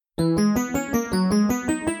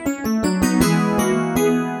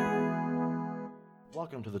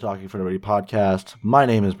Welcome to the Talking for Nobody podcast. My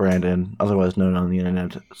name is Brandon, otherwise known on the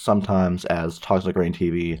internet sometimes as Toxic Rain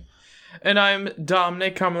TV. And I'm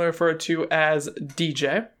Dominic, commonly referred to as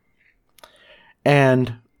DJ.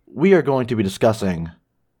 And we are going to be discussing,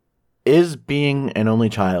 is being an only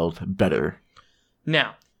child better?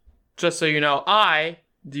 Now, just so you know,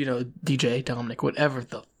 DJ, Dominic, whatever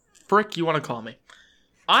the frick you want to call me,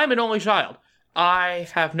 I'm an only child. I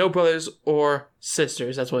have no brothers or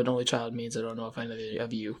sisters. That's what an only child means. I don't know if any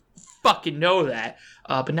of you fucking know that.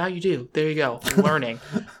 But now you do. There you go. Learning.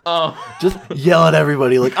 Just yell at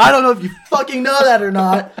everybody like, I don't know if you fucking know that or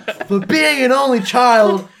not, but being an only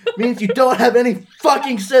child means you don't have any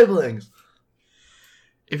fucking siblings.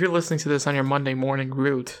 If you're listening to this on your Monday morning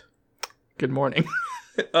route, good morning.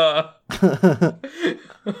 Enjoy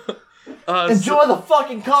the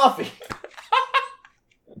fucking coffee.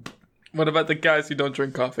 What about the guys who don't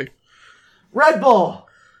drink coffee? Red Bull.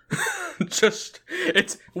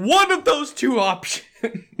 It's one of those two options.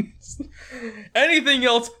 Anything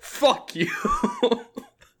else, fuck you.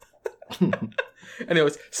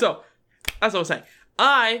 Anyways, so, as I was saying,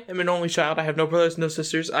 I am an only child. I have no brothers, no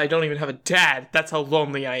sisters. I don't even have a dad. That's how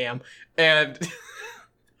lonely I am. And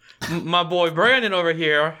my boy Brandon over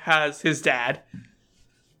here has his dad.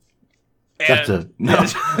 And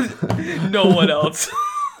no one else.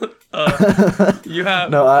 You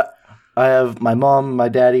have I have my mom, my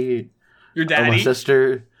daddy, your daddy, my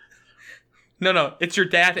sister. No, it's your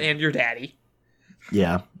dad and your daddy.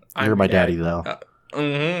 Yeah, you're my daddy though.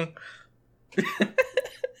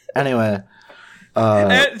 Anyway,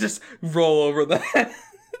 and just roll over that.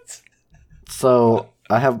 So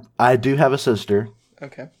I do have a sister.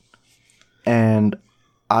 Okay. And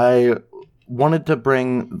I wanted to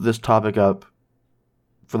bring this topic up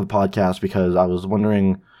for the podcast because I was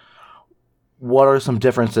wondering what are some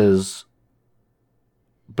differences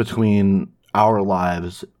between our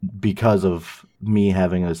lives because of me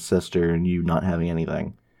having a sister and you not having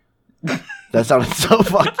anything. That sounded so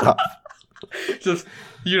fucked up. Just,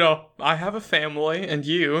 I have a family and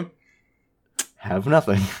you have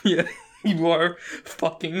nothing. Yeah, you are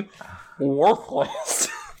fucking worthless.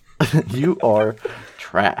 You are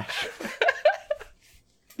trash.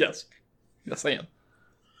 Yes, I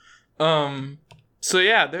am. So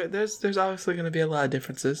yeah, there's obviously going to be a lot of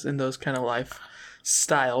differences in those kind of life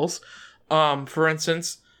styles. For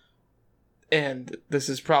instance, and this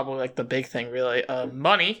is probably like the big thing, really.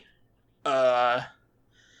 Money. Now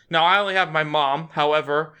I only have my mom.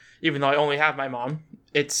 However, even though I only have my mom,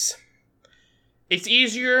 it's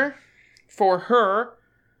easier for her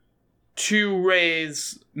to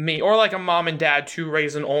raise me, or like a mom and dad to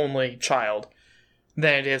raise an only child,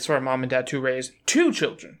 than it is for a mom and dad to raise two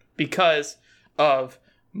children because of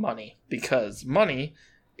money. Because money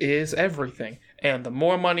is everything. And the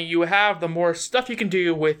more money you have, the more stuff you can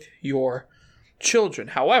do with your children.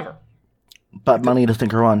 However... But money doesn't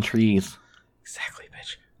grow on trees. Exactly,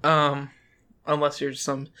 bitch. Unless you're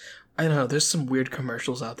some... I don't know, there's some weird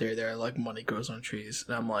commercials out there that are like, money grows on trees.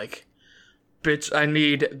 And I'm like, bitch, I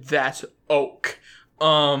need that oak.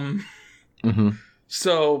 So... I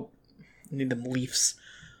need them leaves.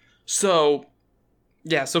 So,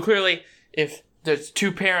 yeah, so clearly, if there's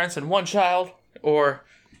two parents and one child, or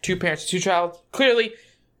two parents and two child, clearly,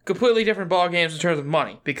 completely different ball games in terms of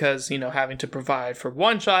money, because, having to provide for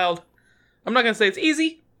one child, I'm not going to say it's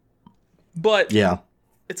easy, but yeah,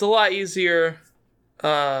 it's a lot easier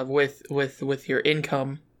with your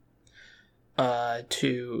income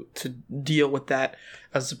to deal with that,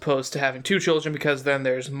 as opposed to having two children, because then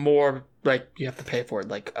there's more, like, you have to pay for it,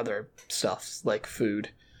 like other stuff, like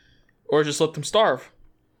food, or just let them starve.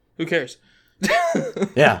 Who cares?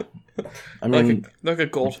 Yeah, I mean, like a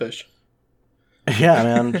goldfish. Yeah,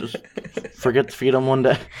 man, just forget to feed them one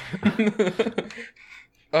day.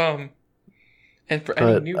 And for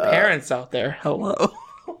any new parents out there, hello.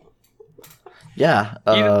 Yeah,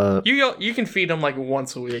 you can feed them like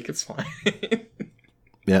once a week. It's fine.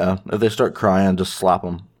 Yeah, if they start crying, just slap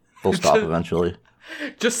them. They'll stop eventually.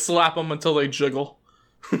 Just slap them until they jiggle.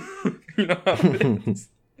 You know how it is.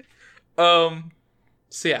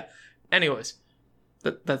 So yeah. Anyways,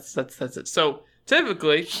 that's it. So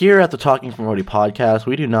typically, here at the Talking for Nobody podcast,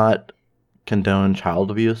 we do not condone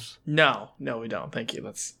child abuse. No, we don't. Thank you.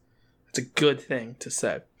 That's a good thing to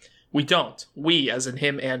say. We don't. We, as in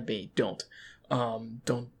him and me, don't.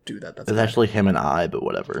 Don't do that. That's it's actually him and I, but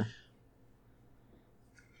whatever.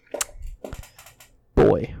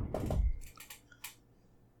 Boy.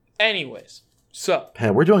 Anyways, so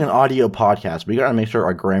hey, we're doing an audio podcast. We gotta make sure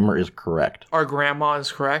our grammar is correct. Our grandma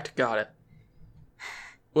is correct. Got it.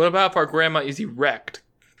 What about if our grandma is erect?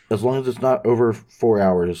 As long as it's not over 4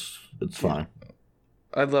 hours, it's fine.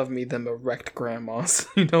 I love me them erect grandmas.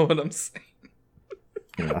 You know what I'm saying?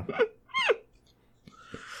 Yeah.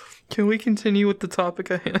 Can we continue with the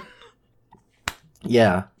topic at hand?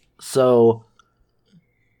 Yeah. So,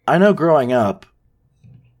 I know growing up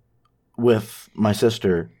with my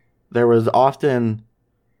sister, there was often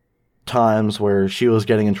times where she was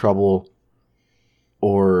getting in trouble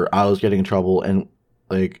or I was getting in trouble, and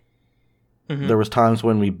like there was times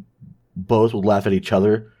when we both would laugh at each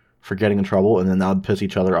other for getting in trouble, and then that would piss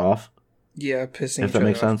each other off. Yeah, pissing. If that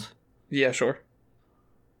makes sense. Yeah, sure.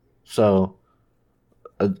 So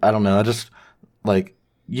I don't know. I just like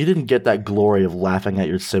you didn't get that glory of laughing at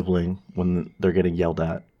your sibling when they're getting yelled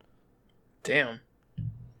at. Damn.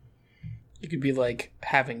 You could be like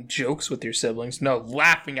having jokes with your siblings. No,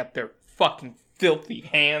 laughing at their fucking filthy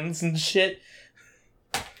hands and shit.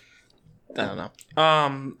 I don't know.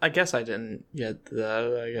 I guess I didn't get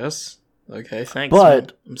that, I guess. Okay, thanks. But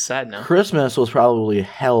man. I'm sad now. Christmas was probably a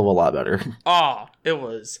hell of a lot better. Oh, it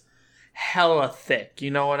was hella thick.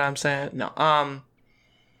 You know what I'm saying? No.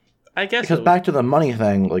 I guess because back to the money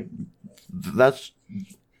thing, like that's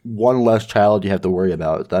one less child you have to worry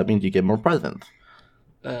about. That means you get more presents.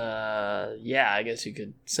 Yeah, I guess you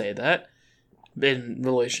could say that. In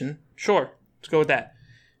relation. Sure. Let's go with that.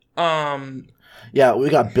 Yeah, we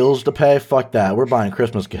got bills to pay. Fuck that. We're buying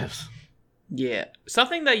Christmas gifts. Yeah.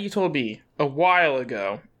 Something that you told me a while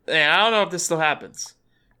ago, and I don't know if this still happens.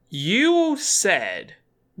 You said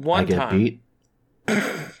one time. I get beat.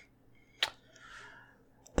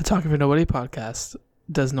 The Talking for Nobody podcast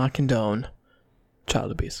does not condone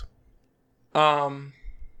child abuse. I'm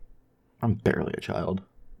barely a child.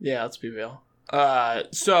 Yeah, let's be real.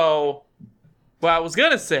 So what I was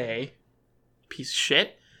gonna say, piece of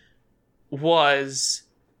shit, was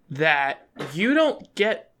that you don't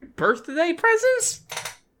get birthday presents?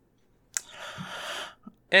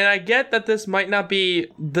 And I get that this might not be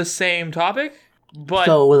the same topic, but...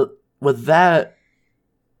 So, with that,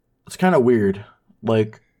 it's kind of weird.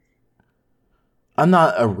 Like, I'm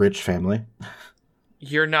not a rich family.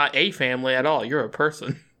 You're not a family at all. You're a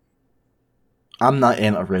person. I'm not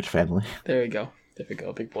in a rich family. There you go. There we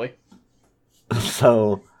go, big boy.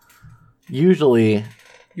 So, usually...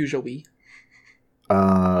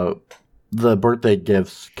 the birthday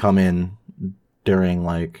gifts come in during,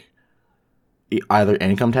 like, either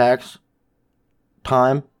income tax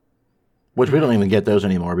time, which we don't even get those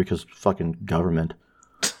anymore because fucking government.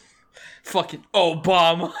 Fucking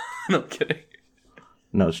Obama. No, I'm kidding.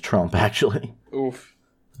 No, it's Trump, actually. Oof.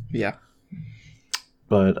 Yeah.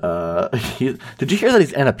 But, did you hear that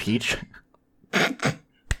he's in a peach?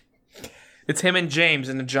 It's him and James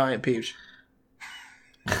in a giant peach.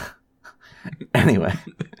 Anyway.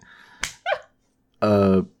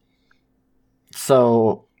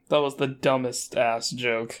 So... That was the dumbest ass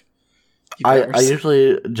joke. I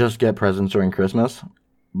usually just get presents during Christmas,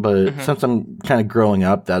 but since I'm kind of growing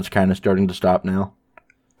up, that's kind of starting to stop now.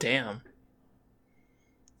 Damn.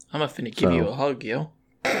 I'm finna give you a hug, yo.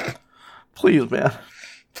 Please, man.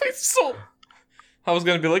 Please, I was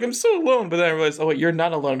gonna be like, I'm so alone, but then I realized, oh wait, you're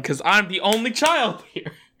not alone, because I'm the only child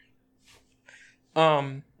here.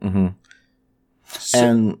 And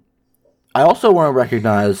I also want to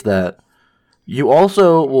recognize that you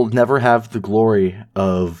also will never have the glory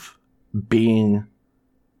of being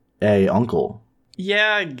a uncle.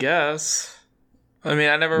 Yeah, I guess. I mean,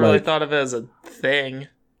 I never really thought of it as a thing.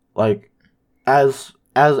 Like, as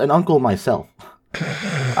an uncle myself,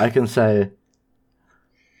 I can say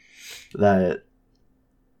that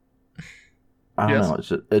I don't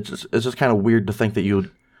know. It's just kind of weird to think that you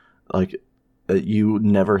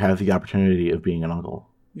never have the opportunity of being an uncle.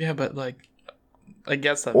 Yeah, but like, I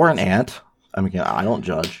guess that. Or an aunt. I mean, I don't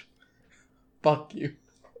judge. Fuck you.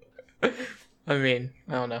 I mean,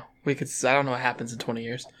 I don't know. I don't know what happens in 20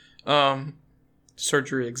 years.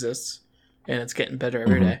 Surgery exists, and it's getting better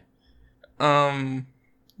every day.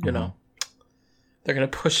 You know, they're gonna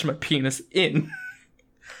push my penis in.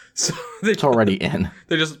 So it's already in.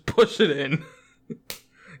 They just push it in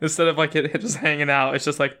instead of like it just hanging out. It's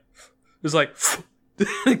just like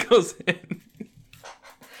it goes in.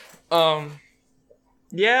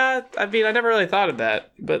 Yeah, I mean, I never really thought of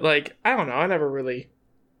that, but like, I don't know, I never really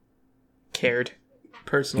cared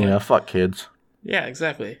personally. Yeah, fuck kids. Yeah,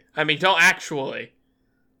 exactly. I mean, don't actually.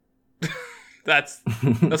 That's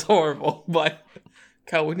horrible. But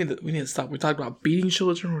Kyle, we need to stop. We're talking about beating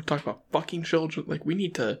children. We're talking about fucking children. Like, we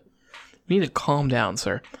need to calm down,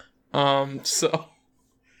 sir. So,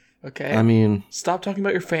 okay. I mean, stop talking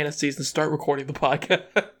about your fantasies and start recording the podcast.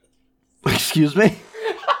 Excuse me?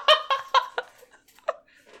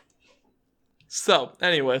 So,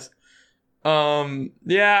 anyways,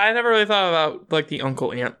 Yeah, I never really thought about like the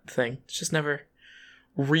uncle aunt thing. It's just never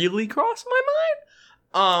really crossed my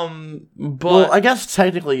mind. But Well, I guess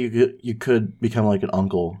technically you could become like an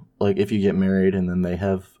uncle, like if you get married and then they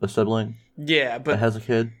have a sibling yeah, that but has a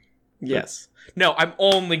kid. yes. No, I'm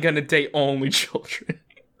only gonna date only children.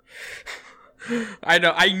 I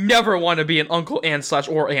know. I never want to be an uncle and slash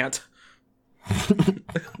or aunt.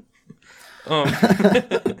 um.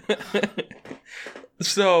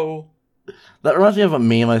 So That reminds me of a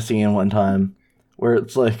meme I seen one time, where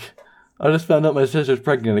it's like, I just found out my sister's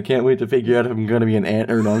pregnant. I can't wait to figure out if I'm going to be an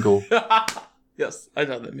aunt or an uncle. yes, I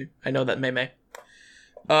know that meme. I know that meme.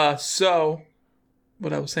 So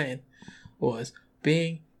what I was saying was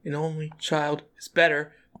being an only child is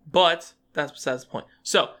better, but that's besides the point.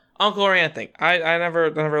 So uncle or aunt thing, I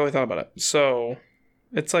never really thought about it. So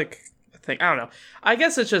it's like a thing. I don't know. I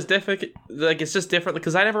guess it's just different. Like it's just different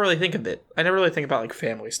because I never really think of it. I never really think about like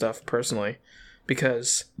family stuff personally,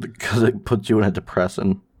 because it puts you in a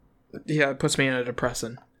depression. yeah, it puts me in a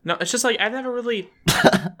depression. No, it's just like I never really.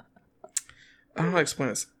 I don't know how to explain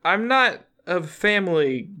this. I'm not a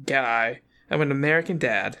family guy. I'm an American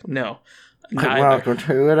dad. No. Welcome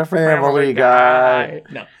to the family guy.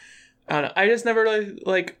 No. I don't know. I just never really,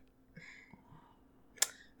 like...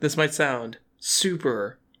 This might sound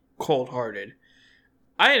super cold-hearted.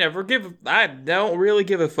 I don't really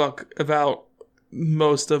give a fuck about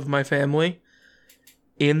most of my family.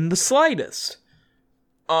 In the slightest.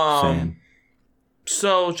 Same.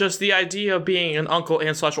 So, just the idea of being an uncle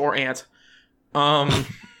and slash or aunt... I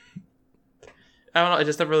don't know, it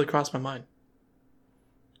just never really crossed my mind.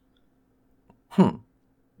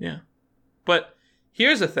 Yeah. But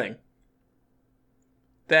here's the thing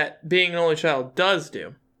that being an only child does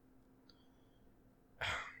do.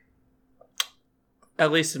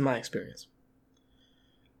 At least in my experience.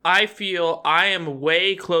 I feel I am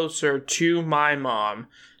way closer to my mom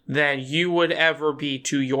than you would ever be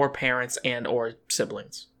to your parents and or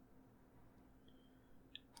siblings.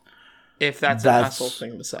 If that's an asshole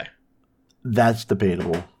thing to say. That's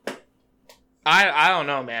debatable. I don't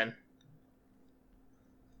know, man.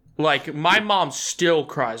 Like, my mom still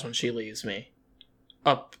cries when she leaves me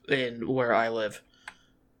up in where I live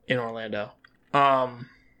in Orlando. I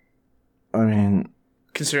mean,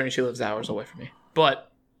 considering she lives hours away from me.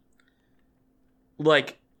 But,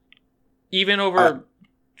 like, even over...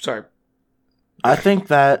 sorry. I think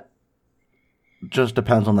that just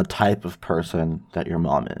depends on the type of person that your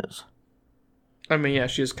mom is. I mean, yeah,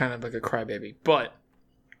 she's kind of like a crybaby, but...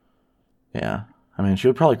 Yeah. I mean, she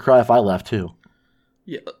would probably cry if I left, too.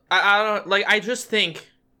 Yeah, I don't... Like, I just think...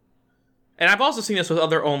 And I've also seen this with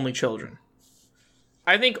other only children.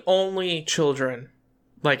 I think only children,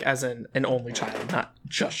 like, as in an only child, not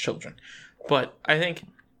just children. But I think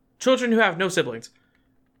children who have no siblings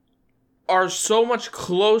are so much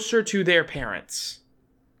closer to their parents.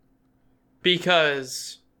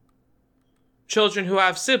 Because... children who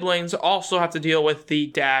have siblings also have to deal with the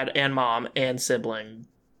dad and mom and sibling,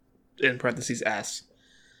 in parentheses S,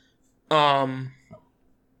 to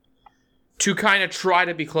kind of try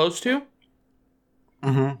to be close to.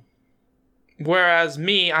 Mm-hmm. Whereas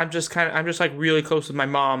me, I'm just like really close with my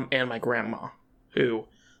mom and my grandma, who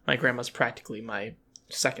my grandma's practically my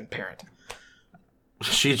second parent.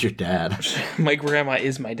 She's your dad. My grandma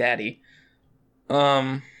is my daddy.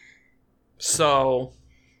 So,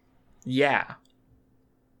 yeah.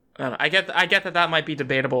 I don't know. I get that might be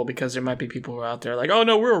debatable because there might be people who are out there like, oh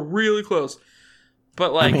no, we're really close.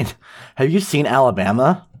 But like, I mean, have you seen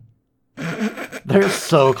Alabama? They're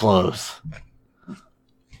so close.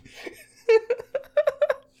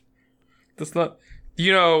 that's not,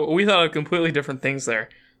 we thought of completely different things there.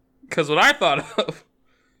 Because what I thought of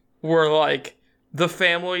were like the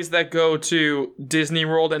families that go to Disney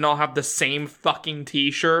World and all have the same fucking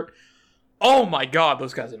t-shirt. Oh my god,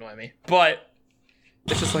 those guys annoy me. But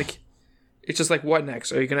it's just like, what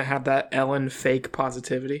next? Are you gonna have that Ellen fake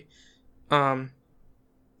positivity? Not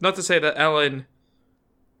to say that Ellen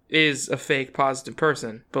is a fake positive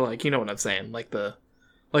person, but like, you know what I'm saying? Like the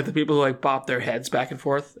people who like bop their heads back and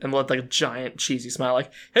forth and let like a giant cheesy smile,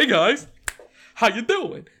 like, "Hey guys, how you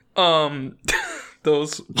doing?"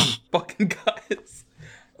 Those fucking guys.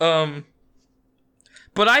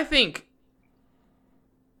 But I think,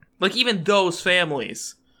 like, even those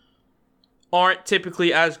families aren't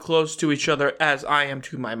typically as close to each other as I am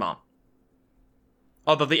to my mom.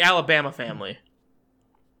 Although the Alabama family,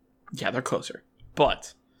 yeah, they're closer.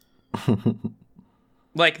 But,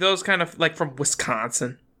 like, those kind of, like, from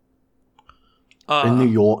Wisconsin. In New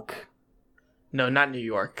York. No, not New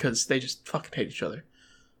York, because they just fucking hate each other.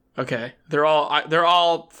 Okay? They're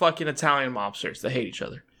all fucking Italian mobsters. They hate each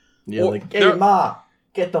other. Yeah, like, hey, Ma,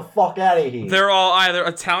 get the fuck out of here. They're all either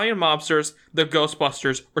Italian mobsters, the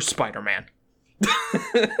Ghostbusters, or Spider-Man.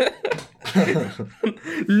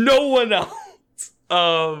 No one else.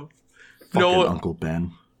 Fucking Uncle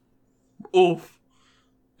Ben. Oof.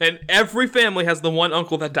 And every family has the one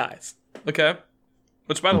uncle that dies. Okay?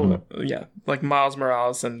 Which, by the way, yeah, like Miles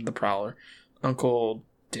Morales and the Prowler. Uncle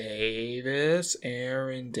Davis,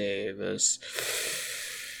 Aaron Davis.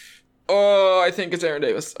 Oh, I think it's Aaron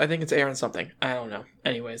Davis. I think it's Aaron something. I don't know.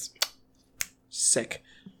 Anyways. Sick.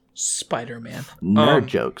 Spider-Man. Nerd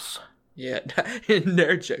jokes. Yeah,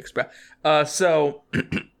 nerd jokes, bro. So,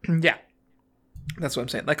 yeah. That's what I'm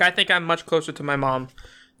saying. Like, I think I'm much closer to my mom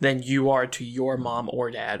than you are to your mom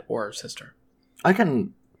or dad or sister. I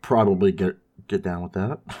can probably get down with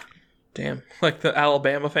that. Damn. Like the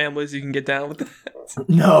Alabama families, you can get down with that?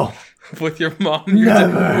 No. With your mom,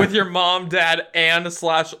 Never. with your mom, dad, and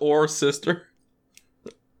 / or sister.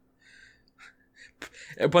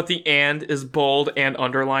 But the "and" is bold and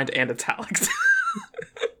underlined and italics.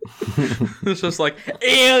 It's just like,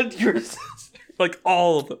 and your sister. Like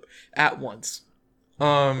all of them at once.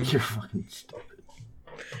 You're fucking stupid.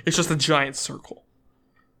 It's just a giant circle.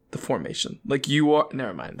 The formation. Like you are.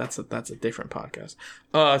 Never mind. That's a different podcast.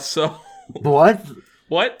 So. What?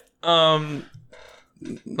 What?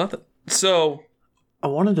 Nothing. So. I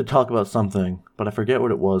wanted to talk about something, but I forget what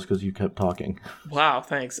it was because you kept talking. Wow.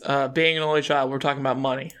 Thanks. Being an only child, we're talking about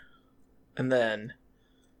money, and then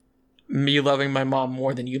me loving my mom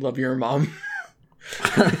more than you love your mom.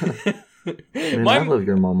 Man, I love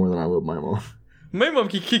your mom more than I love my mom. My mom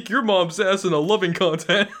can kick your mom's ass in a loving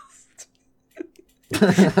contest.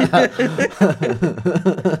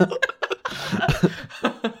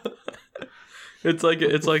 It's like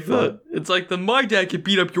the my dad could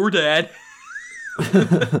beat up your dad.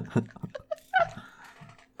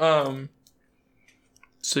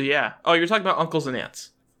 So yeah. Oh, you're talking about uncles and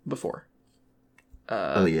aunts before.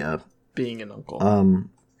 Oh yeah. Being an uncle. God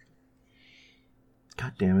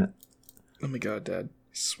damn it. Oh my god, Dad.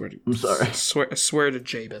 I'm sorry. I swear to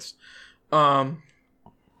Jabus. I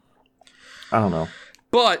don't know.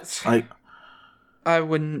 But I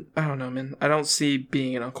wouldn't. I don't know, man. I don't see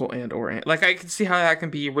being an uncle and or aunt. Like I can see how that can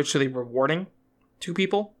be richly rewarding to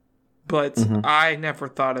people, but I never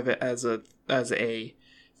thought of it as a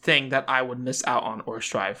thing that I would miss out on or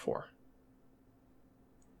strive for.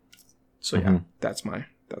 So yeah, that's my.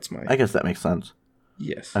 I guess that makes sense.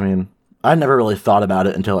 Yes. I mean, I never really thought about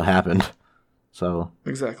it until it happened. So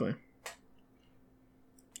exactly.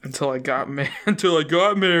 Until I got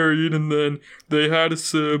married, and then they had a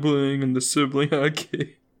sibling, and the sibling had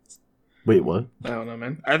kids. Wait, what? I don't know,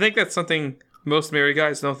 man. I think that's something most married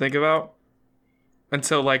guys don't think about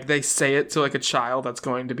until like they say it to like a child that's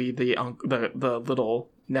going to be the little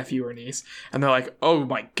nephew or niece, and they're like, "Oh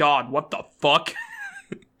my god, what the fuck?"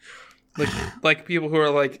 like people who are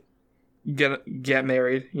like get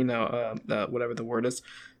married, you know, whatever the word is,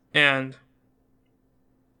 and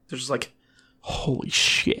they're just like, holy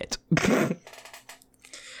shit.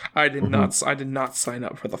 I did not sign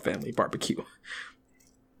up for the family barbecue.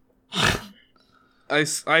 I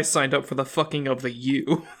signed up for the fucking of the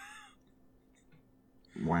you.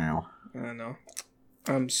 Wow. I know.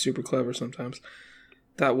 I'm super clever sometimes.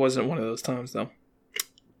 That wasn't one of those times though.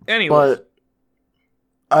 Anyway.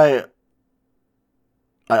 But I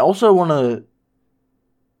also want to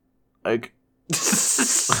like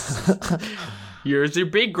here's your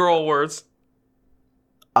big girl words.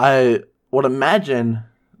 I would imagine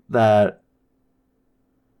that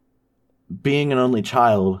being an only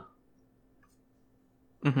child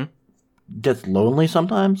gets lonely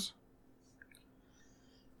sometimes.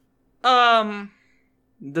 That's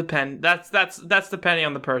depending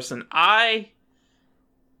on the person. I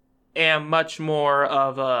am much more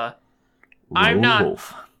of a I'm not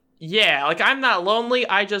wolf. Yeah, like I'm not lonely,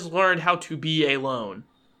 I just learned how to be alone.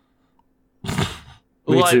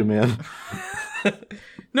 Me too, man.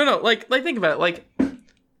 No, like think about it. Like,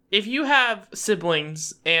 if you have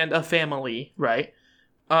siblings and a family, right?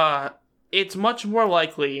 It's much more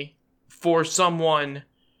likely for someone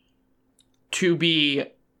to be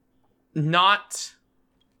not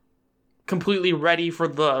completely ready for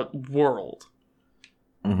the world.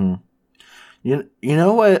 Mm-hmm. You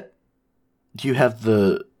know what you have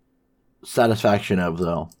the satisfaction of,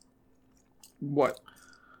 though? What?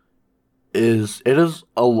 It is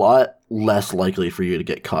a lot less likely for you to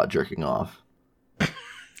get caught jerking off.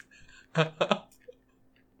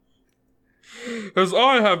 As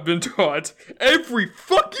I have been taught every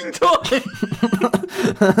fucking time.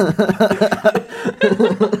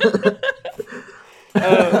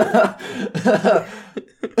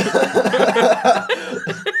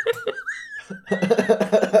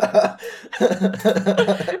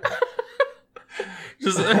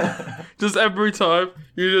 just every time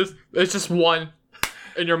it's just one,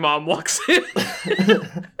 and your mom walks in.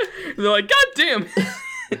 And they're like, God damn.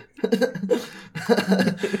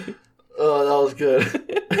 Oh, that was good.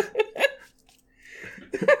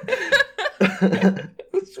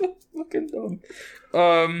 That's so fucking dumb.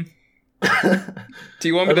 Do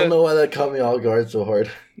you want me I don't know why that caught me off guard so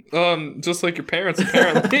hard. Just like your parents,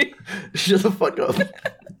 apparently. Shut the fuck up.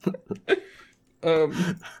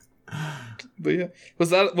 But yeah, was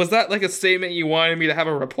that like a statement you wanted me to have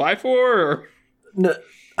a reply for, or? No,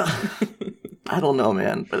 I don't know,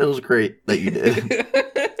 man, but it was great that you did.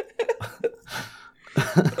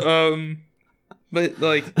 But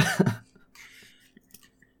like,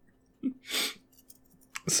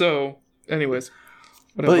 so, anyways.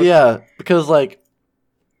 But yeah, because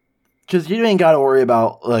you ain't got to worry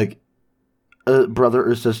about like a brother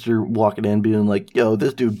or sister walking in being like, "Yo,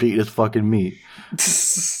 this dude beat his fucking meat."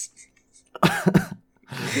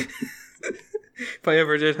 If I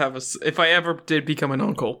ever did become an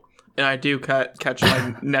uncle, and I do catch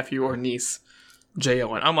my nephew or niece,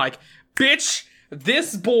 J.O., and I'm like, bitch,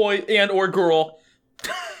 this boy and or girl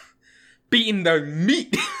beating their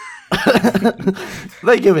meat.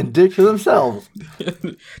 They giving dick to themselves.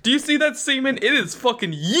 Do you see that semen? It is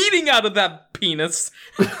fucking yeeting out of that penis.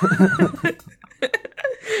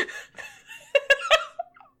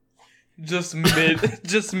 just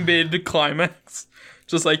mid climax.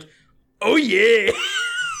 Just like, oh yeah.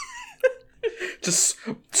 Just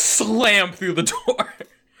slam through the door.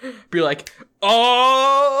 Be like,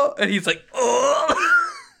 oh, and he's like, oh.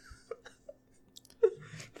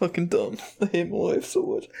 Fucking dumb. I hate my wife so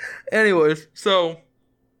much. Anyways, so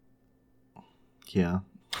yeah.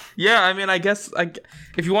 I mean, I guess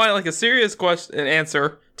if you want like a serious question and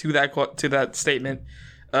answer to that statement,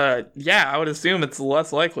 yeah, I would assume it's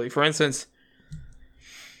less likely. For instance,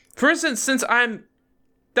 since I'm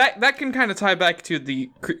that can kind of tie back to the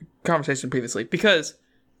conversation previously, because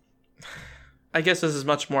I guess this is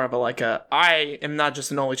much more of I am not just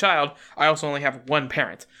an only child. I also only have one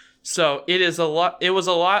parent. So it was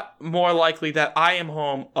a lot more likely that I am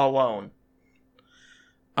home alone.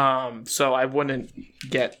 So I wouldn't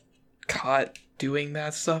get caught doing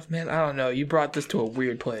that stuff, man. I don't know. You brought this to a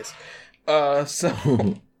weird place.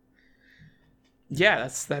 So yeah,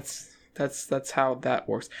 that's how that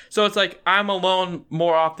works. So it's like I'm alone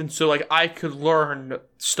more often, so like I could learn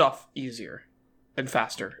stuff easier and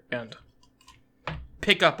faster and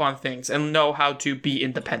pick up on things and know how to be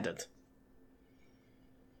independent.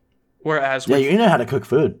 Whereas you know how to cook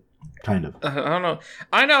food, kind of. I don't know.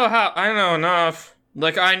 I know enough.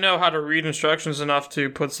 Like, I know how to read instructions enough to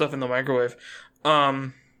put stuff in the microwave.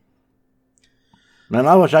 Man,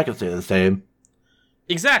 I wish I could say the same.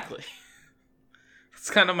 Exactly. That's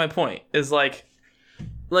kind of my point. Is like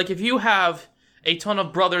if you have a ton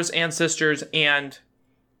of brothers and sisters and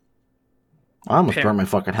I almost burned my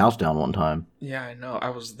fucking house down one time. Yeah, I know. I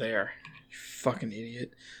was there. You fucking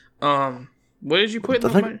idiot. What did you put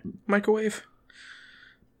in the microwave?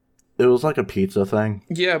 It was like a pizza thing.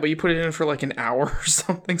 Yeah, but you put it in for like an hour or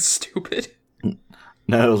something stupid.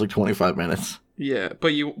 No, it was like 25 minutes. Yeah,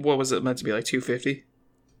 but what was it meant to be, like 250?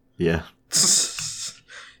 Yeah.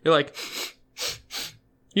 You're like,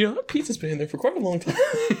 that pizza's been in there for quite a long time.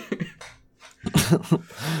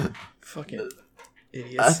 Fucking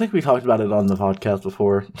idiots. I think we talked about it on the podcast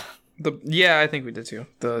before. Yeah, I think we did too.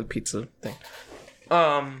 The pizza thing.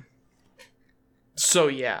 So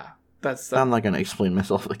yeah, that's. I'm not gonna explain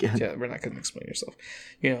myself again. Yeah, we're not gonna explain yourself.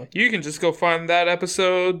 You can just go find that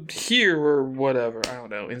episode here or whatever. I don't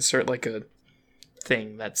know. Insert like a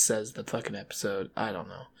thing that says the fucking episode. I don't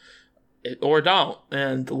know. Or don't,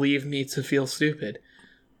 and leave me to feel stupid.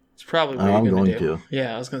 It's probably what you're gonna do.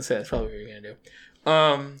 Yeah, I was gonna say that's probably what you're gonna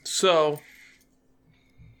do. So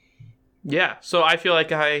yeah, so I feel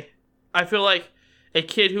like a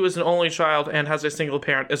kid who is an only child and has a single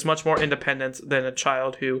parent is much more independent than a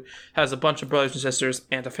child who has a bunch of brothers and sisters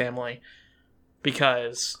and a family.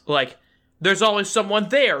 Because, there's always someone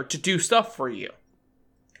there to do stuff for you.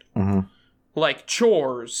 Mm-hmm. Like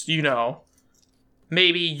chores,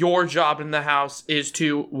 Maybe your job in the house is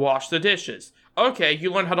to wash the dishes. Okay, you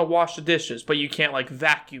learn how to wash the dishes, but you can't,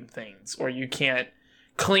 vacuum things. Or you can't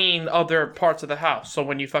clean other parts of the house. So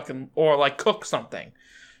when you cook something.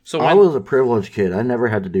 So I was a privileged kid. I never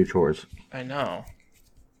had to do chores. I know.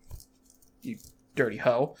 You dirty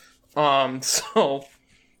hoe. So,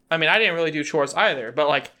 I mean, I didn't really do chores either,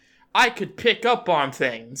 but, I could pick up on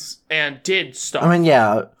things and did stuff. I mean,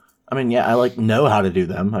 yeah, I, know how to do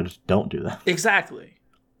them. I just don't do them. Exactly.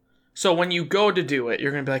 So when you go to do it, you're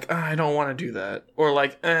gonna be like, I don't want to do that, or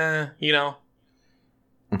like, you know.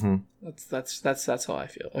 Mm-hmm. That's how I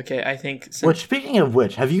feel. Okay, I think. Which, speaking of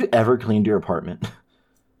which, have you ever cleaned your apartment?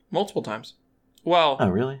 Multiple times. Well. Oh,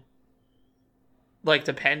 really? Like,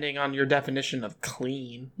 depending on your definition of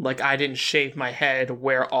clean. Like, I didn't shave my head,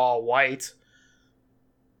 wear all white.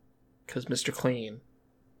 Because Mr. Clean.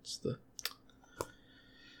 It's the...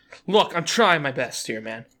 Look, I'm trying my best here,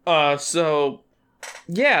 man. So...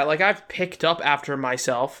 Yeah, like, I've picked up after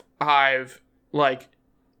myself. I've, like,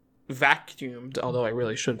 vacuumed. Although I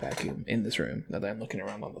really should vacuum in this room. Now that I'm looking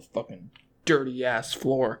around on the fucking dirty-ass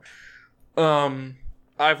floor.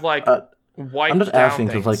 I've, like... I'm just asking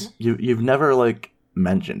because, like, you've never, like,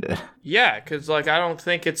 mentioned it. Yeah, because, like, I don't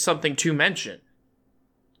think it's something to mention.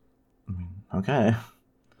 Okay.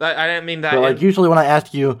 I didn't mean that. But, like, usually when I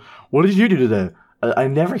ask you, what did you do today? I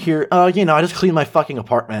never hear, I just cleaned my fucking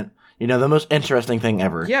apartment. You know, the most interesting thing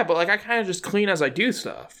ever. Yeah, but, like, I kind of just clean as I do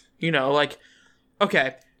stuff. You know, like,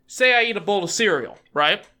 okay, say I eat a bowl of cereal,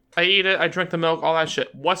 right? I eat it, I drink the milk, all that shit.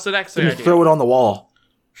 What's the next thing I do? Throw it on the wall.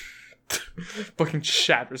 Fucking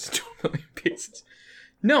shatters into a million pieces.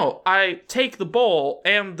 No, I take the bowl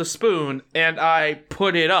and the spoon and I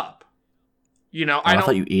put it up. You know, I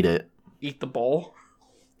thought you eat it. Eat the bowl?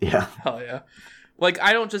 Yeah. Hell yeah. Like,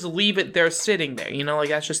 I don't just leave it there sitting there. You know, like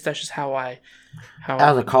that's just how I.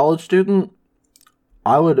 As a college student,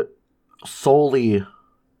 I would solely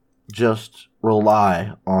just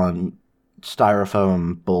rely on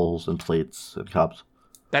styrofoam bowls and plates and cups.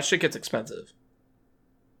 That shit gets expensive.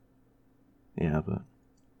 Yeah, but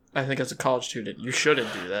I think as a college student, you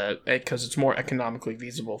shouldn't do that because it's more economically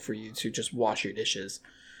feasible for you to just wash your dishes.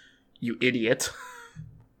 You idiot.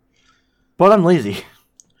 But I'm lazy.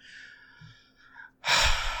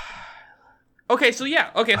 Okay, so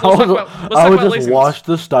yeah. Okay, so let's talk about laziness. Just wash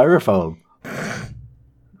the styrofoam.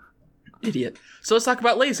 Idiot. So let's talk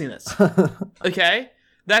about laziness. Okay?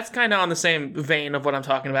 That's kind of on the same vein of what I'm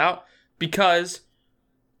talking about because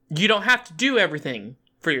you don't have to do everything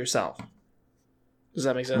for yourself. Does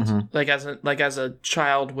that make sense? Mm-hmm. Like as a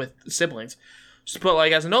child with siblings. But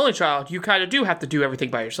like as an only child, you kind of do have to do everything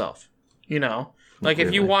by yourself. You know? Like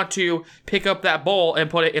if you want to pick up that bowl and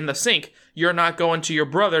put it in the sink, you're not going to your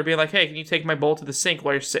brother being like, hey, can you take my bowl to the sink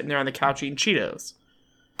while you're sitting there on the couch eating Cheetos?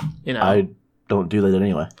 You know? I don't do that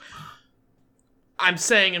anyway. I'm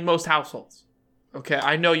saying in most households. Okay,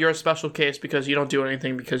 I know you're a special case because you don't do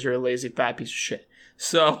anything because you're a lazy fat piece of shit.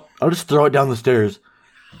 So I'll just throw it down the stairs.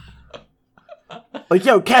 Like,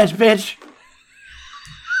 yo, catch, bitch!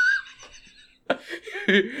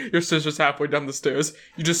 Your sister's halfway down the stairs.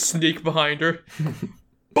 You just sneak behind her.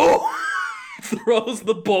 Boom! Throws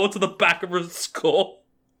the bowl to the back of her skull.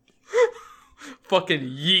 Fucking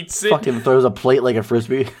yeets it. Fucking throws a plate like a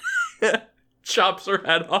frisbee. Chops her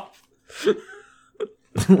head off.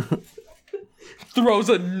 Throws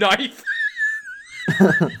a knife.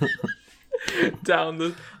 Down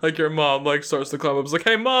the, like your mom like starts to climb up. It's like,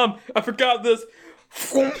 hey mom, I forgot this.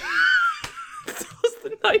 Throws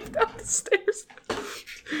the knife down the stairs.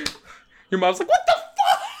 Your mom's like, what the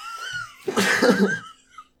fuck?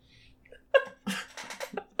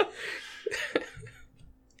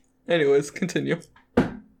 Anyways, continue.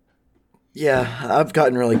 Yeah, I've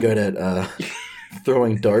gotten really good at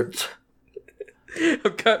throwing darts.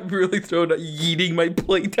 I've gotten really thrown at yeeting my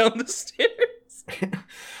plate down the stairs.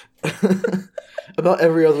 About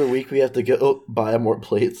every other week we have to go buy more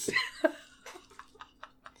plates.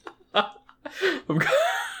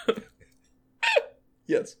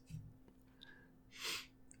 Yes.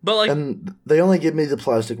 But like, and they only give me the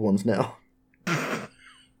plastic ones now.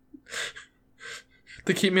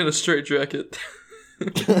 They keep me in a straitjacket.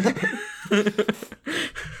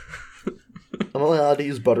 I'm only allowed to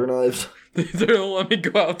use butter knives. They don't let me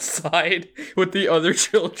go outside with the other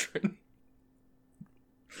children.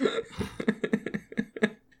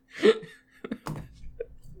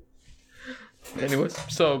 Anyways,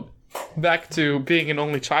 so back to being an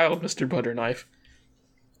only child, Mr. Butterknife.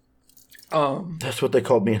 That's what they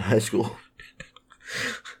called me in high school.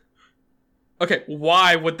 Okay,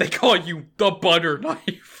 why would they call you the butter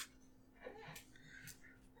knife?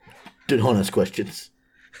 Don't ask questions.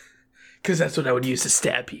 Because that's what I would use to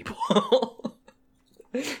stab people.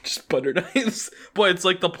 Just butter knives. Boy, it's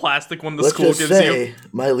like the plastic one the Let's school just gives say, you.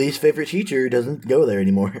 My least favorite teacher doesn't go there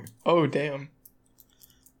anymore. Oh, damn.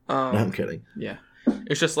 No, I'm kidding. Yeah.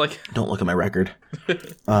 It's just like... Don't look at my record.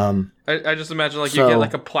 I just imagine like you get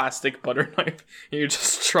like a plastic butter knife and you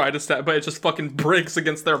just try to stab, but it just fucking breaks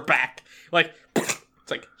against their back. Like, it's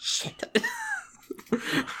like, shit.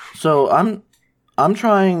 So I'm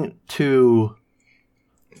trying to...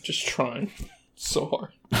 Just trying so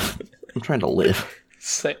hard. I'm trying to live.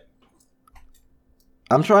 Say.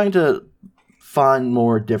 I'm trying to find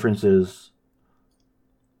more differences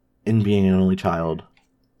in being an only child.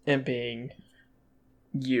 And being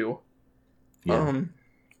you. Yeah.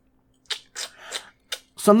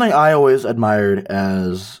 Something I always admired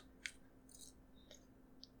as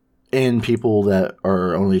in people that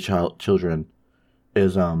are only children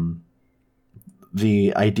is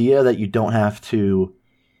the idea that you don't have to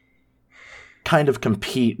kind of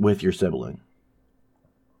compete with your sibling.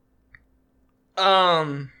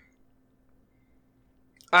 I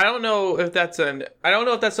don't know if that's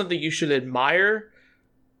something you should admire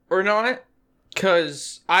or not,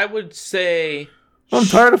 because I would say I'm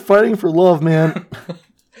tired of fighting for love, man.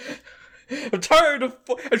 I'm tired of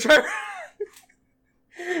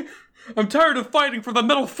fighting for the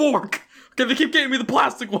metal fork. Okay, they keep getting me the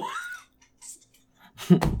plastic ones.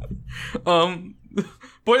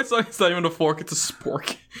 Boy, it's not even a fork; it's a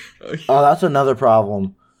spork. Oh, that's another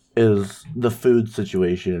problem. Is the food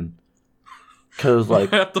situation. Because,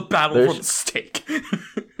 like... I have to battle for the steak.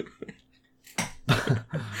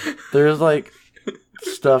 There's, like,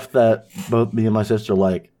 stuff that both me and my sister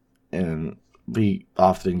like, and we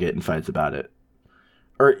often get in fights about it.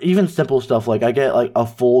 Or even simple stuff, like, I get, like, a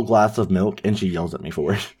full glass of milk, and she yells at me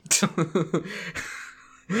for it.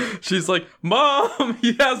 She's like, Mom,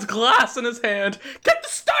 he has glass in his hand. Get the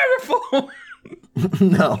styrofoam!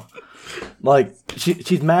 No. Like,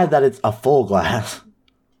 she's mad that it's a full glass.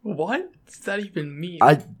 What does that even mean?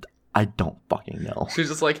 I don't fucking know. She's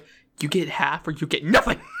just like, you get half or you get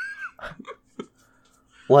nothing.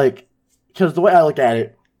 Like, because the way I look at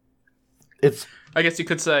it, it's... I guess you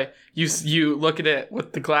could say, you look at it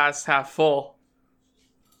with the glass half full.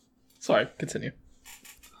 Sorry, continue.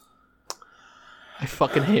 I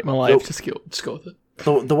fucking hate my life. Just go with it.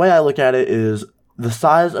 The way I look at it is... The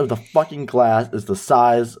size of the fucking glass is the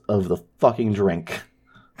size of the fucking drink.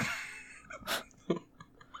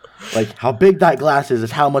 Like, how big that glass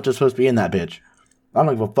is how much is supposed to be in that bitch. I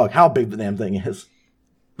don't give a fuck how big the damn thing is.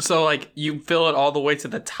 So, like, you fill it all the way to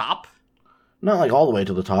the top? Not, like, all the way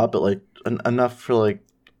to the top, but, like, enough for, like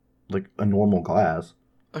a normal glass.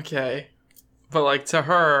 Okay. But, like, to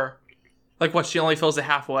her, like, what, she only fills it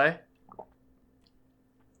halfway?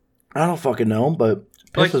 I don't fucking know, but...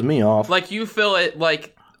 Pisses me off. Like, you fill it,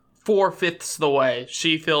 like, 4/5 the way.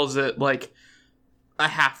 She fills it, like, a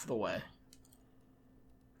half the way.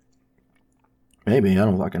 Maybe. I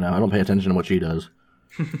don't fucking know. I don't pay attention to what she does.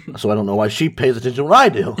 So I don't know why she pays attention to what I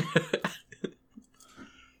do.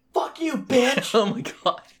 Fuck you, bitch! Oh my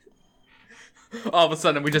god. All of a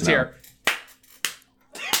sudden, we just hear...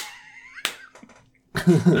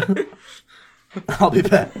 I'll be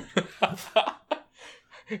back.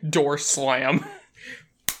 Door slam.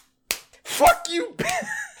 Fuck you!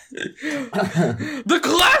 The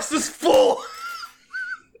glass is full!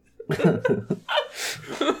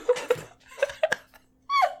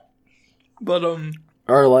 But,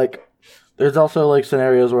 Or, like, there's also, like,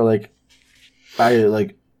 scenarios where, like, I,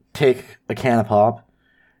 like, take a can of pop,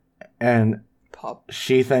 and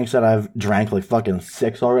she thinks that I've drank, like, fucking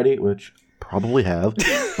 6 already, which probably have,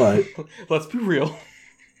 but... Let's be real.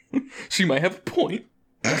 She might have a point.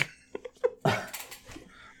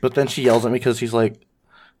 But then she yells at me because she's like...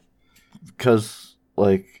 Because,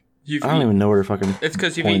 like... I don't even know where her fucking It's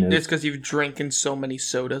because you've drinking so many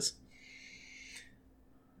sodas.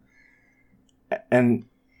 And...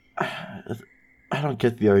 I don't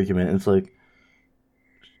get the argument. It's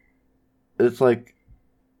like...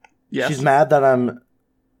 Yes. She's mad that I'm...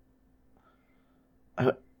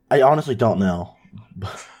 I honestly don't know.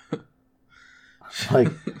 Like,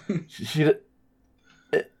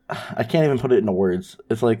 I can't even put it into words.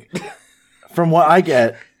 It's like, from what I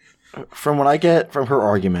get from her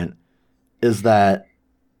argument, is that,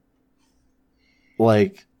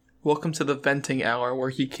 like... Welcome to the venting hour, where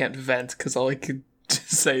he can't vent, because all he could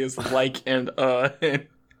say is like and.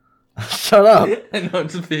 Shut up! I know, I'm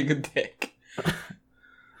just being a dick.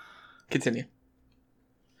 Continue.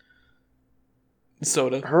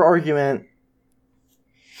 Soda. Her argument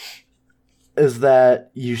is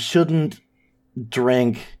that you shouldn't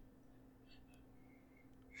drink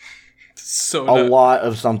soda. A lot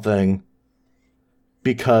of something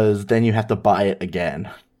because then you have to buy it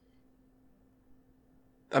again.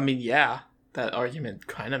 I mean, yeah, that argument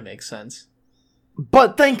kind of makes sense.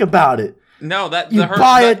 But think about it. No, you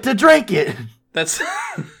buy it to drink it. That's...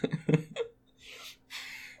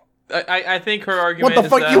 I think her argument is what the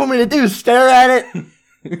fuck you want me to do, stare at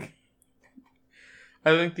it?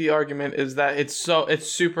 I think the argument is that it's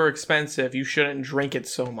super expensive. You shouldn't drink it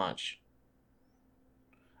so much.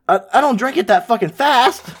 I don't drink it that fucking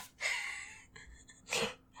fast.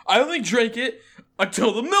 I only drank it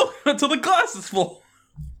until the glass is full.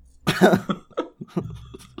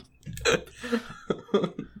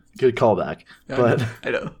 Good callback. But I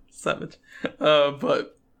know. Savage.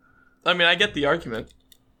 But, I mean, I get the argument.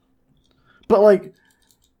 But, like,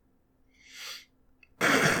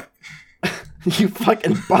 you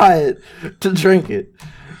fucking buy it to drink it.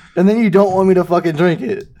 And then you don't want me to fucking drink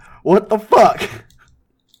it. What the fuck?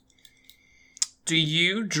 Do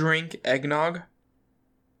you drink eggnog?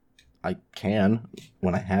 I can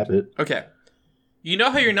when I have it. Okay. You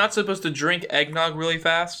know how you're not supposed to drink eggnog really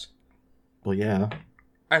fast? Well, yeah.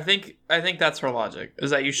 I think that's her logic, is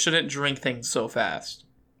that you shouldn't drink things so fast.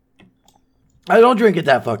 I don't drink it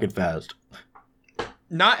that fucking fast.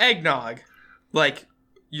 Not eggnog. Like,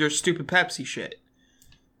 your stupid Pepsi shit.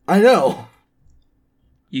 I know.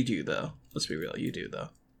 You do, though. Let's be real. You do, though.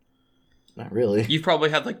 Not really. You've probably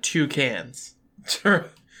had, like, 2 cans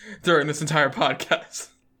during this entire podcast.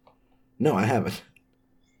 No, I haven't.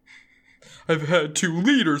 I've had 2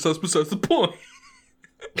 liters. That's besides the point.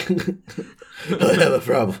 I have a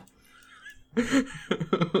problem.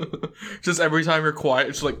 Just every time you're quiet,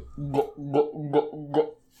 it's like... Go, go, go,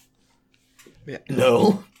 go. Yeah.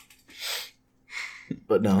 No.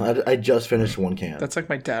 But no, I just finished 1 can. That's like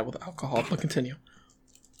my dad with alcohol, but continue.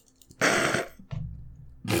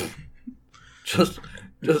 Just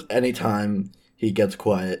anytime he gets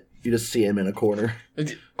quiet, you just see him in a corner.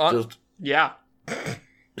 Yeah.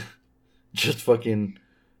 Just fucking,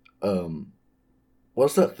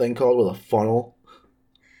 what's that thing called with a funnel?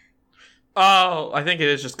 Oh, I think it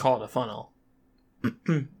is just called a funnel.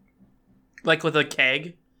 Like with a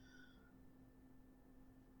keg?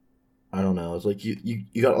 I don't know. It's like you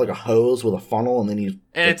got like a hose with a funnel and then you...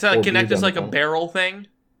 And it's connected to like a barrel thing?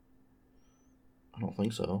 I don't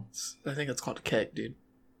think so. I think it's called a keg, dude.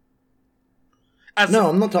 I'm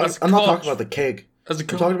not talking about the keg. I'm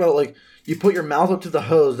talking about, like, you put your mouth up to the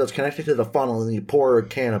hose that's connected to the funnel and then you pour a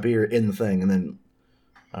can of beer in the thing and then...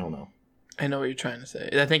 I don't know. I know what you're trying to say.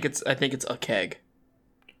 I think it's a keg.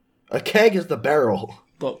 A keg is the barrel.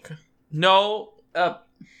 Look. No, I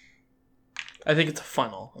think it's a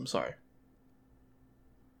funnel. I'm sorry.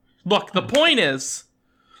 Look, the point is,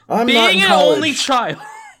 being an only child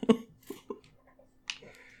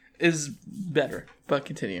is better. But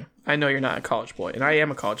continue. I know you're not a college boy, and I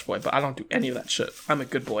am a college boy, but I don't do any of that shit. I'm a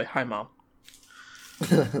good boy. Hi, Mom.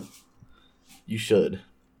 You should.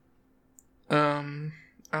 I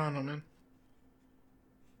don't know, man.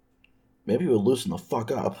 Maybe we'll loosen the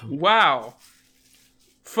fuck up. Wow.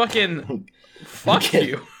 Fucking fuck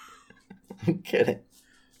you. I'm kidding.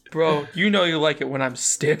 Bro, you know you like it when I'm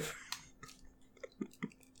stiff.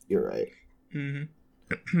 You're right.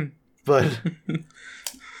 Mm-hmm. But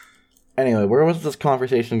anyway, where was this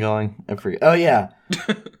conversation going? I forget. Oh yeah,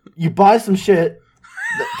 you buy some shit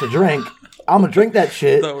to drink. I'm gonna drink that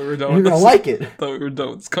shit. Thought we were done and you're gonna like it. Thought we were done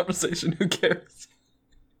with this conversation. Who cares?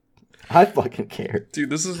 I fucking care, dude.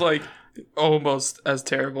 This is like almost as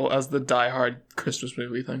terrible as the Die Hard Christmas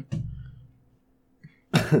movie thing.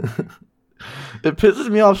 It pisses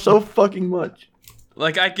me off so fucking much.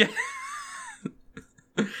 Like, I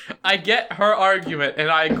get her argument, and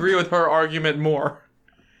I agree with her argument more.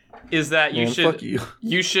 Is that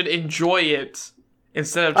you should enjoy it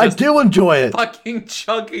instead of just I do enjoy it. Fucking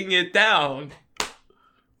chugging it down.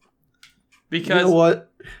 Because you know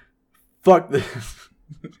what? Fuck this.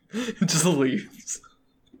 Just leaves.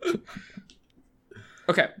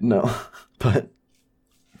 Okay. No, but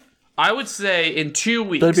I would say in 2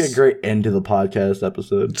 weeks. That'd be a great end to the podcast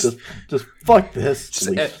episode. Just fuck this.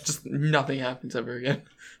 Just nothing happens ever again.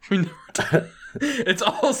 It's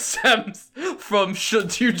all stems from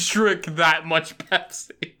should you drink that much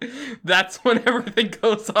Pepsi. That's when everything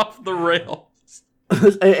goes off the rails.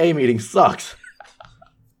 This AA meeting sucks.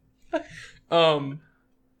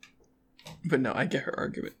 But no, I get her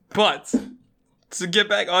argument. But to get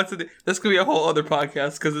back onto this could be a whole other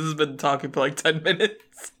podcast because this has been talking for like 10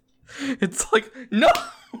 minutes. It's like, no!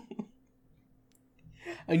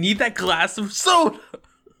 I need that glass of soda!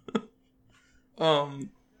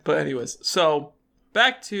 But anyways, so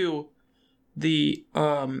back to the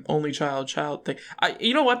only child thing.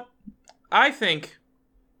 You know what? I think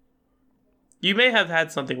you may have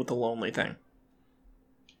had something with the lonely thing.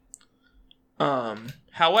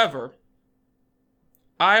 However,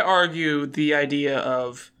 I argue the idea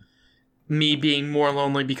of me being more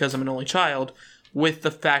lonely because I'm an only child with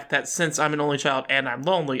the fact that since I'm an only child and I'm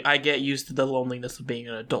lonely, I get used to the loneliness of being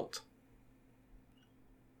an adult.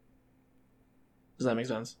 Does that make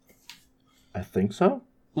sense? I think so.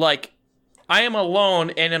 Like, I am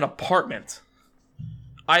alone in an apartment.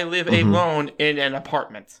 I live alone in an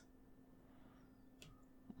apartment.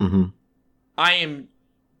 Mm-hmm.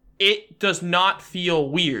 It does not feel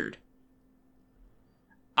weird.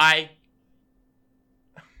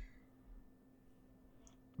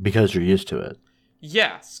 Because you're used to it.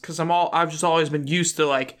 Yes, because I've just always been used to,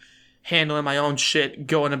 like, handling my own shit,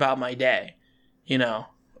 going about my day. You know?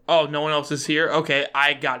 Oh, no one else is here? Okay,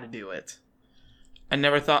 I gotta do it. I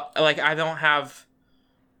never thought, like, I don't have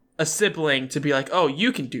a sibling to be like, oh,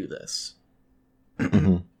 you can do this.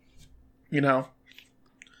 Mm-hmm. You know?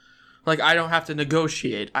 Like, I don't have to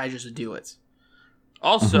negotiate, I just do it.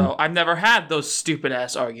 Also, I've never had those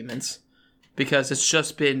stupid-ass arguments, because it's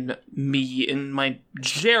just been me and my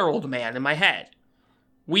Gerald man in my head.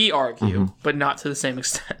 We argue, but not to the same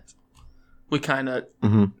extent. We kind of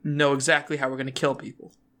know exactly how we're going to kill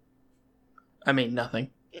people. I mean, nothing.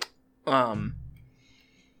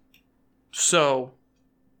 So,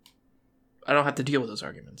 I don't have to deal with those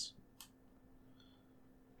arguments.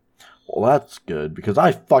 Well, that's good, because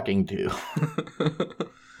I fucking do.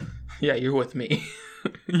 Yeah, you're with me.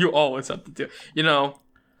 You always have to do. You know,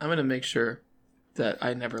 I'm going to make sure that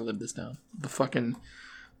I never live this down. The fucking,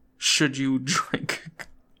 should you drink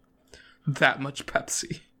that much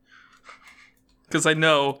Pepsi? Because I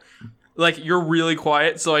know, like, you're really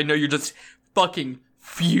quiet, so I know you're just fucking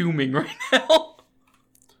fuming right now.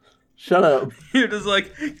 Shut up. You're just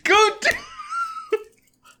like, go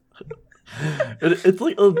It's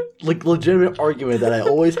like a legitimate argument that I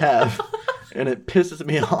always have, and it pisses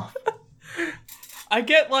me off. I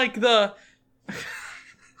get, like, the...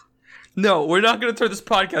 No, we're not going to turn this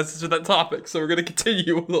podcast into that topic, so we're going to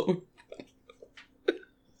continue.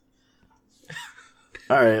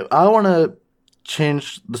 Alright, I want to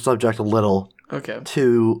change the subject a little. Okay.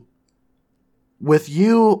 To, with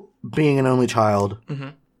you being an only child...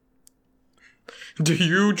 Do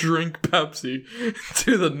you drink Pepsi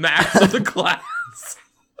to the max of the class?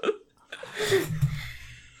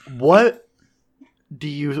 What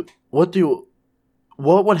would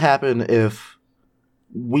happen if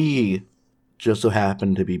we just so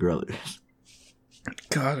happen to be brothers?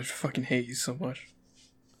 God, I fucking hate you so much.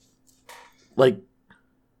 Like,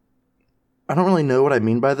 I don't really know what I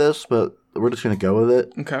mean by this, but we're just gonna go with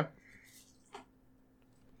it. Okay.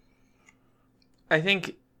 I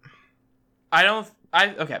think we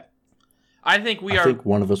are... I think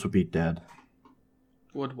one of us would be dead.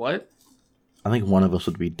 Would what? I think one of us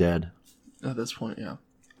would be dead. At this point, yeah.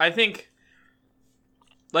 I think,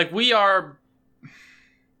 like, we are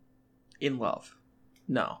in love.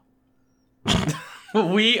 No.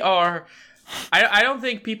 We are... I don't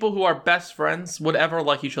think people who are best friends would ever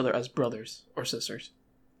like each other as brothers or sisters.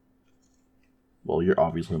 Well, you're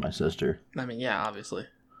obviously my sister. I mean, yeah, obviously.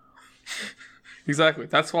 Exactly.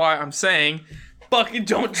 That's why I'm saying, fucking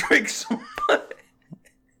don't drink so much.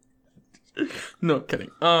 No, kidding.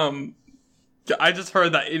 I just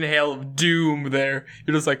heard that inhale of doom there.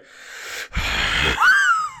 You're just like... I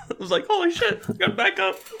was like, holy shit, gotta back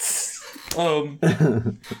up.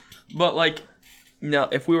 But, like, no,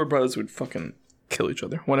 if we were brothers, we'd fucking kill each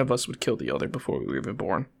other. One of us would kill the other before we were even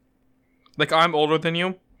born. Like, I'm older than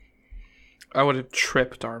you. I would have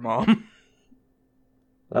tripped our mom.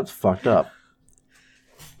 That's fucked up.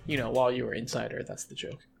 You know, while you were inside her, that's the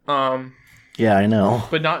joke. Yeah, I know.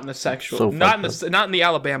 But not in the sexual, So not fucked in the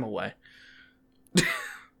Alabama way.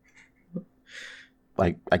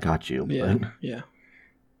 Like, I got you. Yeah, But yeah.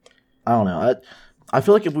 I don't know. I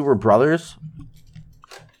feel like if we were brothers,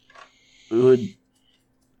 we would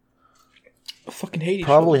I fucking hate each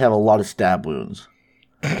probably have a lot of stab wounds.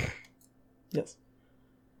 other. Yes.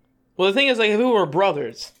 Well, the thing is, like, if we were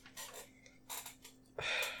brothers,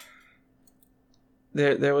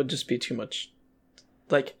 there would just be too much,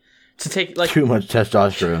 like, to take, like, Too much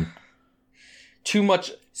testosterone. too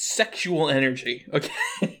much sexual energy.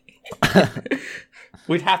 Okay.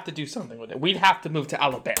 We'd have to do something with it. We'd have to move to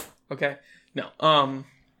Alabama. Okay. No.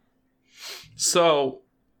 So,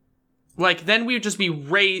 like, then we'd just be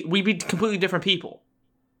we'd be completely different people.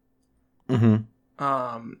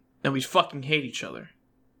 Mm-hmm. And we'd fucking hate each other.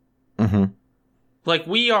 Mm-hmm. Like,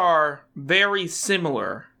 we are very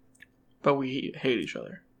similar, but we hate each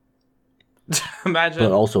other. Imagine.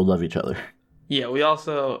 But also love each other. Yeah, we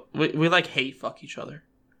also we like hate fuck each other.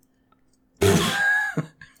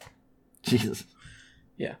 Jesus.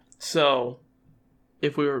 Yeah. So,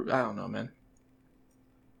 if we were, I don't know, man.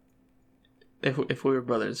 If we were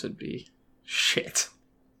brothers, it'd be shit.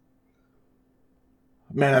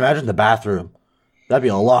 Man, imagine the bathroom. That'd be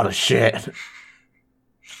a lot of shit.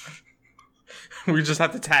 We just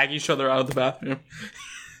have to tag each other out of the bathroom.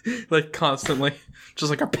 Like, constantly. Just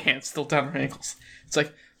like our pants still down our ankles. It's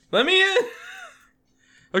like, let me in!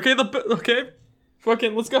 Okay, okay.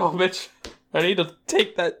 Fucking, let's go, bitch. I need to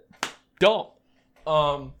take that dump.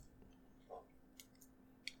 But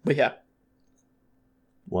yeah.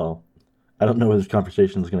 Well, I don't know where this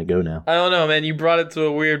conversation is going to go now. I don't know, man. You brought it to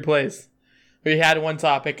a weird place. We had one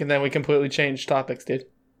topic, and then we completely changed topics, dude.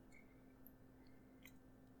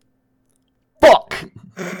 Fuck!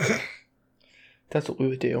 That's what we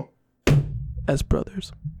would do. As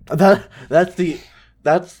brothers. That's the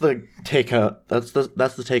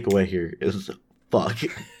takeaway here is fuck.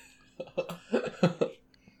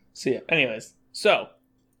 So yeah, anyways. So,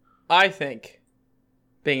 I think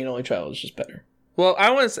being an only child is just better. Well,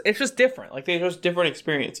 it's just different. Like, they're just different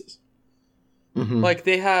experiences. Mm-hmm. Like,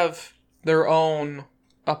 they have their own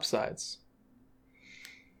upsides.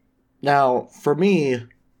 Now, for me,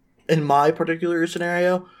 in my particular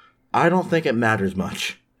scenario, I don't think it matters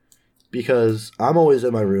much. Because I'm always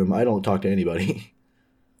in my room. I don't talk to anybody.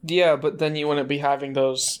 Yeah, but then you wouldn't be having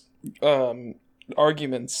those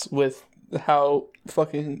arguments with how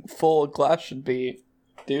fucking full a glass should be,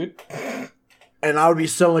 dude. And I would be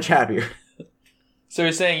so much happier. So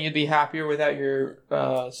you're saying you'd be happier without your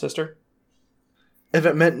sister? If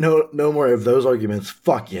it meant no more of those arguments,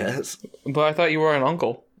 fuck yes. But I thought you were an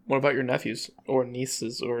uncle. What about your nephews? Or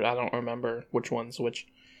nieces? Or I don't remember which one's which.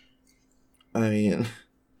 I mean...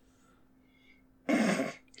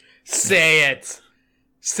 Say it!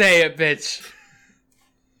 Say it, bitch!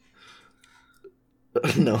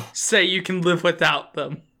 No. Say you can live without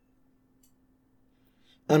them.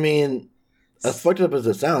 I mean, as fucked up as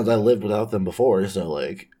it sounds, I lived without them before, so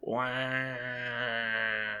like... Wow.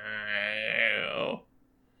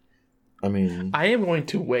 I mean... I am going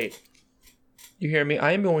to wait. You hear me?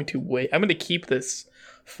 I am going to wait. I'm going to keep this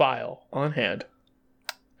file on hand.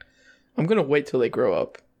 I'm going to wait till they grow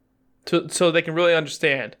up. So they can really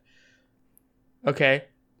understand. Okay?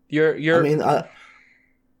 You're I mean,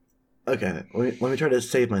 okay, let me try to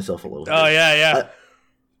save myself a little bit. Oh, yeah.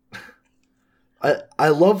 I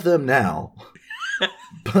love them now.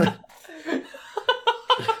 but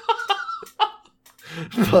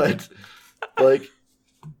like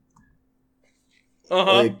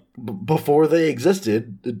like before they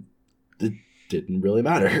existed, it didn't really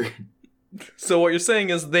matter. So what you're saying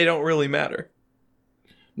is they don't really matter.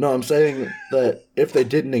 No, I'm saying that if they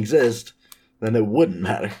didn't exist, then it wouldn't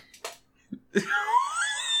matter.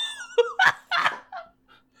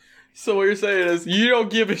 So what you're saying is you don't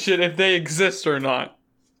give a shit if they exist or not.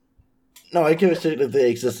 No, I give a shit if they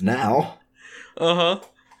exist now. But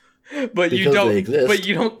Because you don't. they exist. But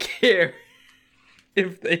you don't care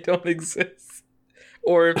if they don't exist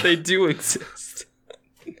or if they do exist.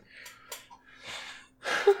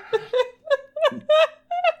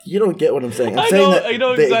 You don't get what I'm saying. I'm I saying know- that I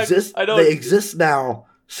know they exact- exist. I know- They exist now,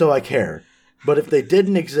 so I care. But if they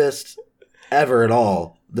didn't exist ever at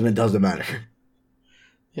all, then it doesn't matter.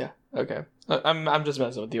 Yeah. Okay. I'm just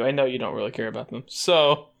messing with you. I know you don't really care about them.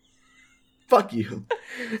 So, Fuck you.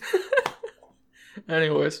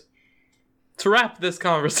 anyways, to wrap this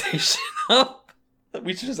conversation up,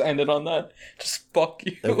 we should just end it on that. Just fuck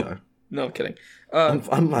you. Okay. No, I'm kidding. I'm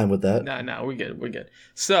fine with that. No, we're good.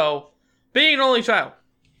 So, being an only child,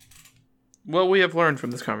 what we have learned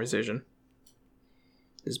from this conversation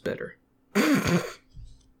is better.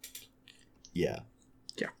 Yeah.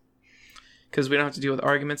 Because we don't have to deal with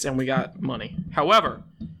arguments and we got money. However,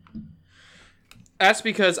 that's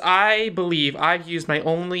because I believe I've used my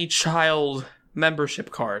only child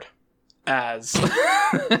membership card as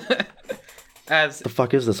The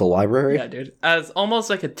fuck is this, a library? yeah, dude, as almost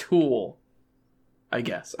like a tool, I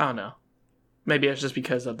guess. I don't know. Maybe it's just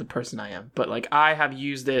because of the person I am, but like I have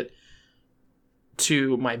used it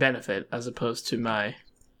to my benefit as opposed to my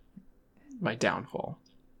downfall.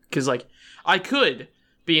 Because like I could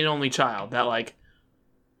be an only child that like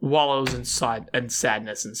wallows in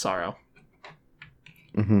sadness and sorrow.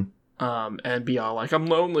 Mm-hmm. And be all like, I'm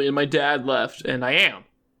lonely and my dad left, and I am,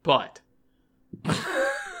 but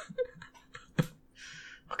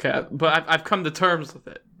okay, but I've come to terms with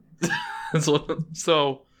it.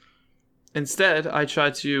 So instead, I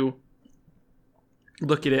try to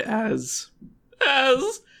look at it as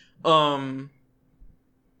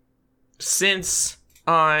since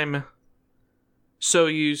I'm so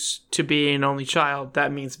used to being an only child,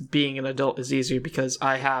 that means being an adult is easier because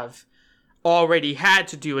I have already had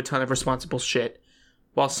to do a ton of responsible shit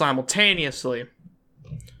while simultaneously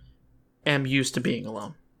am used to being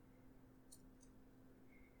alone.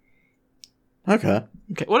 Okay.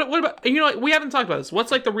 Okay, what about, you know what, we haven't talked about this.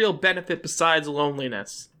 What's like the real benefit besides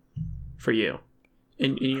loneliness for you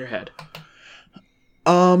in your head?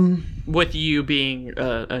 With you being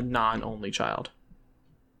a non-only child.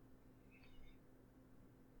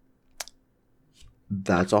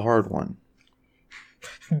 That's a hard one.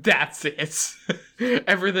 That's it.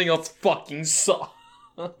 Everything else fucking sucks.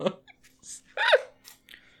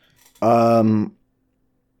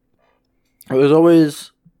 It was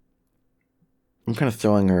always. I'm kind of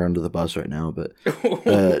throwing her under the bus right now, but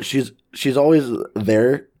she's always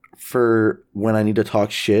there for when I need to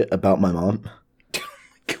talk shit about my mom.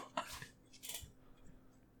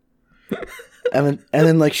 and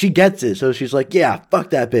then like she gets it, so she's like, "Yeah, fuck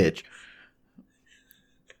that bitch."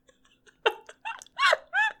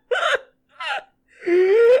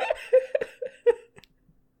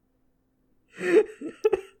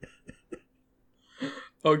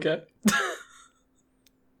 Okay.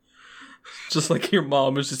 Just like your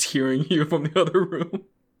mom is just hearing you from the other room.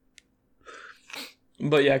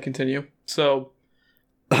 But yeah, continue. So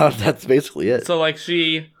That's basically it. So like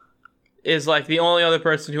she is like the only other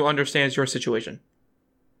person who understands your situation.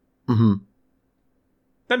 Mm-hmm.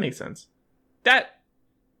 That makes sense. That's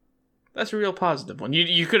a real positive one.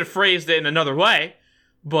 You could have phrased it in another way,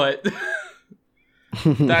 but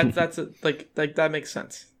that's like that makes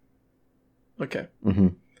sense. Okay. Mm-hmm.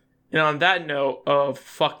 And on that note of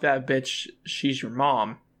fuck that bitch, she's your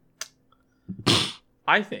mom,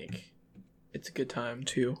 I think it's a good time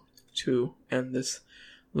to end this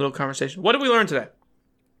little conversation. What did we learn today?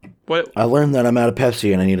 What I learned that I'm out of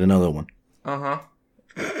Pepsi and I need another one.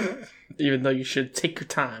 Even though you should take your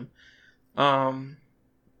time. For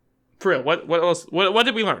real, what else? What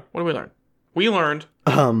did we learn? What did we learn? We learned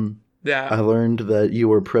that I learned that you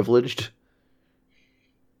were privileged.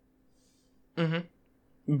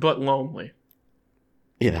 But lonely.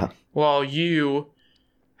 Yeah. While you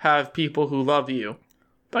have people who love you.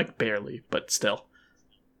 Like, barely, but still.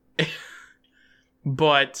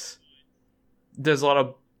 But there's a lot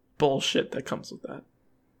of bullshit that comes with that.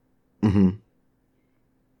 Mm-hmm.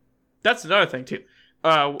 That's another thing, too.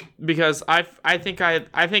 Because I think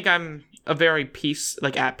I'm a very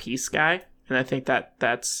at peace guy. And I think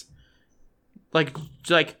that's... Like,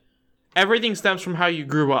 everything stems from how you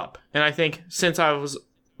grew up. And I think since I was...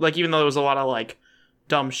 Like, even though there was a lot of, like,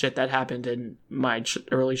 dumb shit that happened in my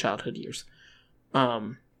early childhood years.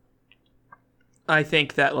 I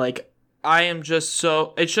think that, like, I am just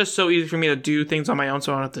so... It's just so easy for me to do things on my own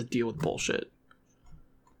so I don't have to deal with bullshit.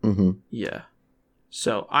 Mm-hmm. Yeah.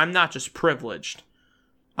 So, I'm not just privileged.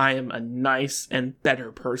 I am a nice and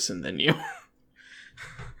better person than you.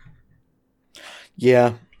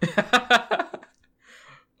 Yeah. I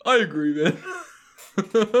agree, man.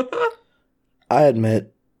 I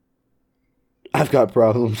admit, I've got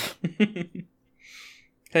problems.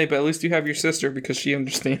 Hey, but at least you have your sister because she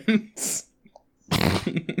understands.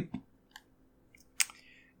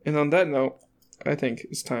 And on that note, I think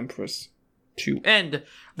it's time for us to end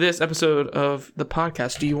this episode of the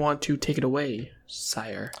podcast. Do you want to take it away,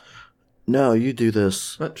 sire? No, you do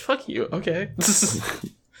this. But fuck you. Okay.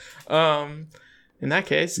 In that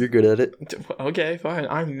case, you're good at it. Okay, fine.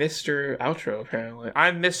 I'm Mr. Outro, apparently.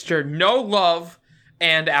 I'm Mr. No Love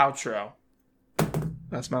and Outro.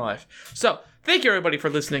 That's my life. So, thank you everybody for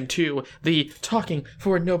listening to the Talking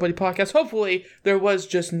for Nobody podcast. Hopefully, there was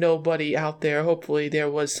just nobody out there. Hopefully,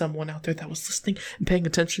 there was someone out there that was listening and paying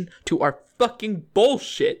attention to our fucking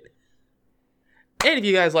bullshit. And if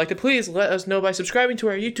you guys liked it, please let us know by subscribing to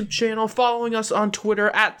our YouTube channel, following us on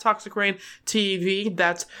Twitter at Toxic Rain TV.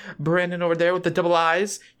 That's Brandon over there with the double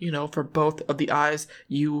eyes, for both of the eyes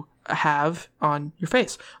you have on your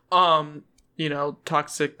face.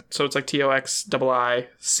 Toxic, so it's like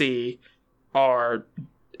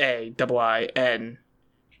TOXIICRAIIN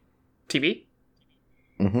TV.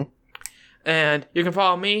 Mm-hmm. And you can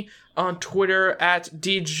follow me on Twitter at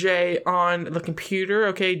DJ on the computer.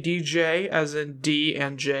 Okay, DJ as in D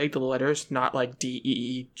and J, the letters, not like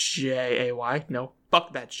DEEJAY. No,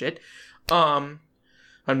 fuck that shit. I'm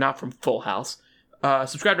not from Full House.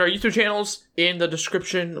 Subscribe to our YouTube channels in the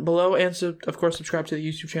description below, and of course subscribe to the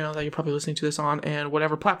YouTube channel that you're probably listening to this on, and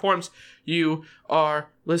whatever platforms you are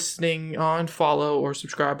listening on, follow or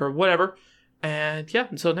subscribe or whatever. And yeah,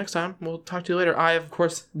 until next time, we'll talk to you later. I, of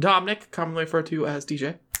course, Dominic, commonly referred to as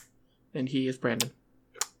DJ, and he is Brandon.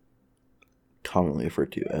 Commonly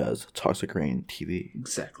referred to as Toxic Rain TV.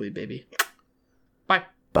 Exactly, baby. Bye.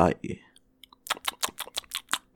 Bye.